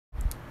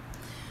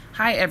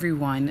Hi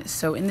everyone.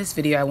 So in this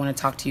video I want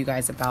to talk to you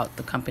guys about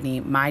the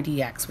company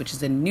MyDx, which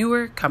is a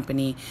newer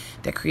company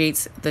that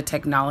creates the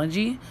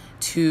technology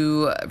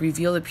to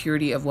reveal the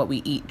purity of what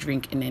we eat,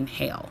 drink, and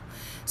inhale.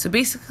 So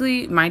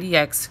basically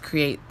MyDx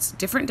creates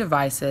different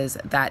devices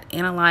that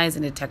analyze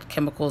and detect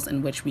chemicals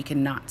in which we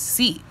cannot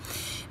see.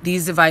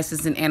 These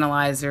devices and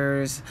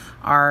analyzers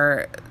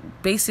are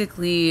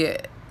basically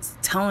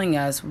telling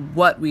us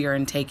what we are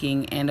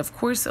intaking and of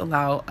course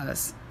allow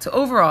us to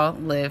overall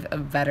live a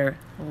better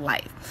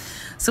life.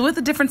 So with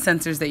the different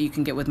sensors that you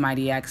can get with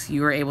MyDx,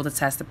 you are able to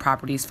test the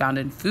properties found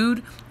in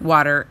food,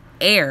 water,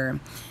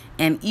 air,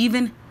 and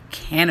even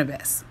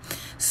cannabis.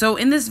 So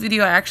in this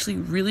video, I actually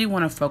really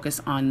want to focus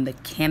on the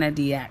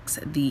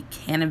CannaDX, the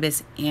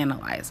Cannabis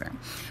Analyzer.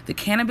 The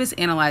Cannabis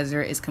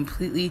Analyzer is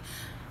completely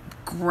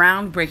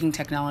groundbreaking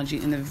technology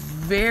in the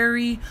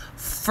very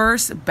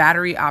first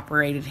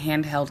battery-operated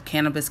handheld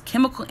cannabis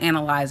chemical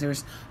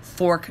analyzers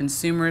for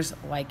consumers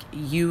like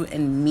you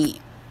and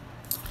me.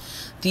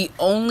 The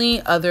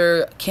only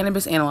other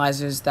cannabis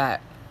analyzers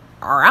that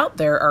are out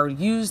there are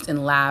used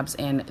in labs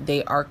and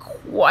they are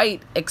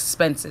quite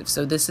expensive.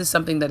 So this is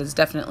something that is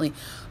definitely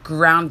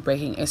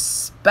groundbreaking,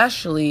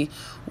 especially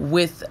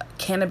with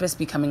cannabis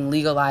becoming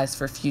legalized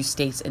for a few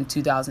states in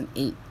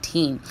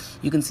 2018.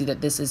 You can see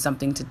that this is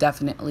something to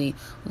definitely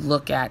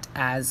look at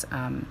as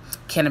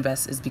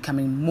cannabis is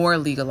becoming more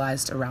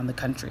legalized around the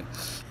country.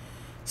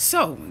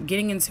 So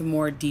getting into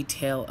more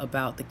detail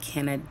about the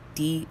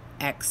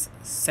CannaDX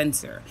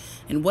sensor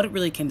and what it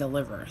really can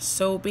deliver.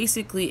 So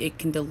basically it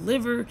can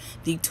deliver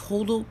the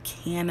total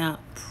canna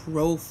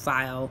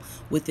profile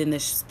within the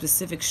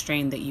specific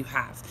strain that you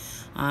have.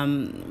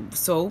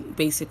 So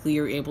basically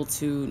you're able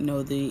to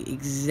know the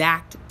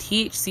exact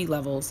THC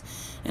levels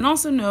and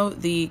also know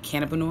the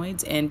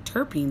cannabinoids and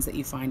terpenes that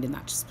you find in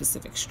that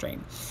specific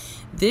strain.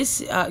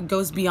 This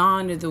goes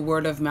beyond the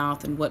word of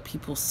mouth and what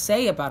people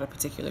say about a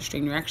particular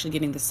strain. You're actually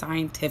getting the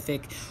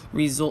scientific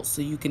results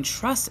so you can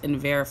trust and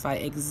verify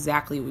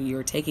exactly what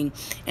you're taking.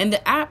 And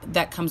the app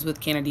that comes with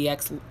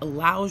CannaDX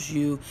allows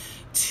you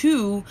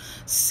to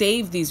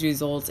save these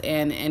results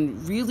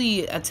and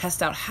really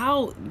test out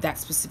how that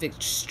specific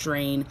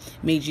strain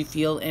made you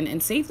feel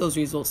and save those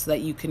results so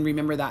that you can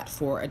remember that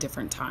for a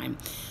different time.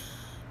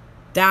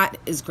 That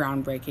is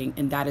groundbreaking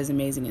and that is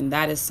amazing, and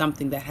that is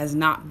something that has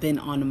not been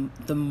on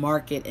the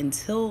market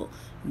until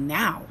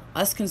now.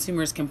 Us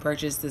consumers can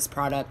purchase this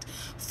product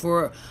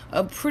for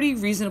a pretty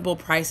reasonable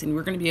price, and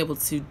we're going to be able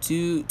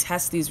to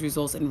test these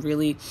results and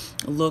really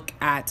look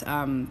at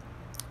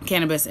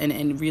cannabis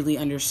and really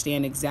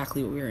understand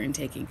exactly what we're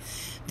intaking.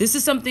 This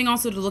is something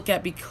also to look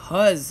at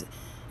because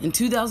in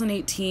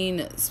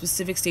 2018,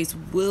 specific states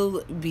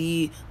will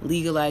be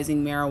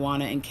legalizing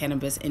marijuana and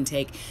cannabis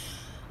intake.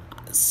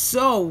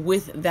 So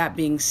with that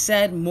being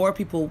said, more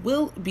people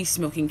will be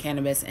smoking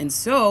cannabis, and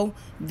so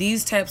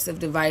these types of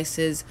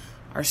devices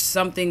are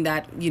something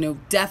that,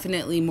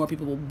 definitely more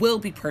people will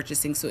be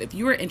purchasing. So if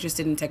you are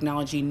interested in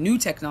technology, new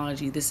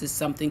technology, this is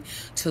something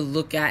to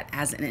look at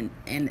as an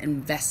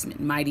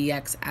investment.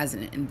 MyDx as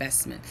an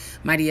investment.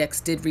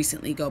 MyDx did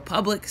recently go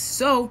public,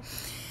 so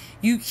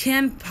you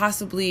can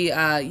possibly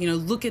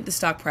look at the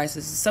stock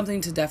prices. It's something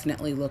to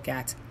definitely look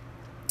at.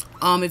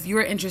 If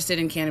you're interested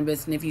in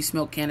cannabis and if you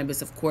smoke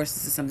cannabis, of course,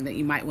 this is something that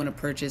you might want to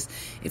purchase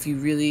if you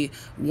really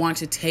want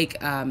to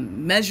take,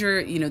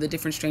 measure, the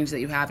different strains that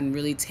you have and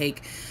really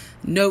take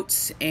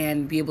notes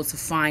and be able to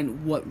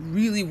find what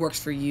really works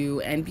for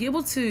you and be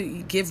able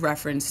to give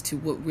reference to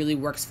what really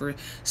works for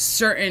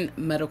certain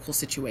medical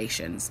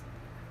situations.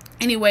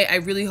 Anyway, I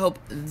really hope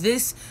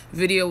this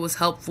video was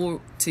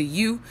helpful to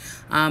you.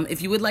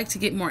 If you would like to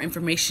get more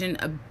information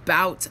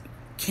about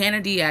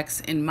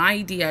CannaDX and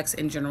MyDx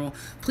in general,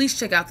 please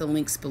check out the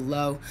links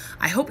below.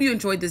 I hope you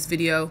enjoyed this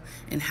video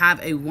and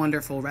have a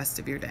wonderful rest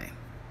of your day.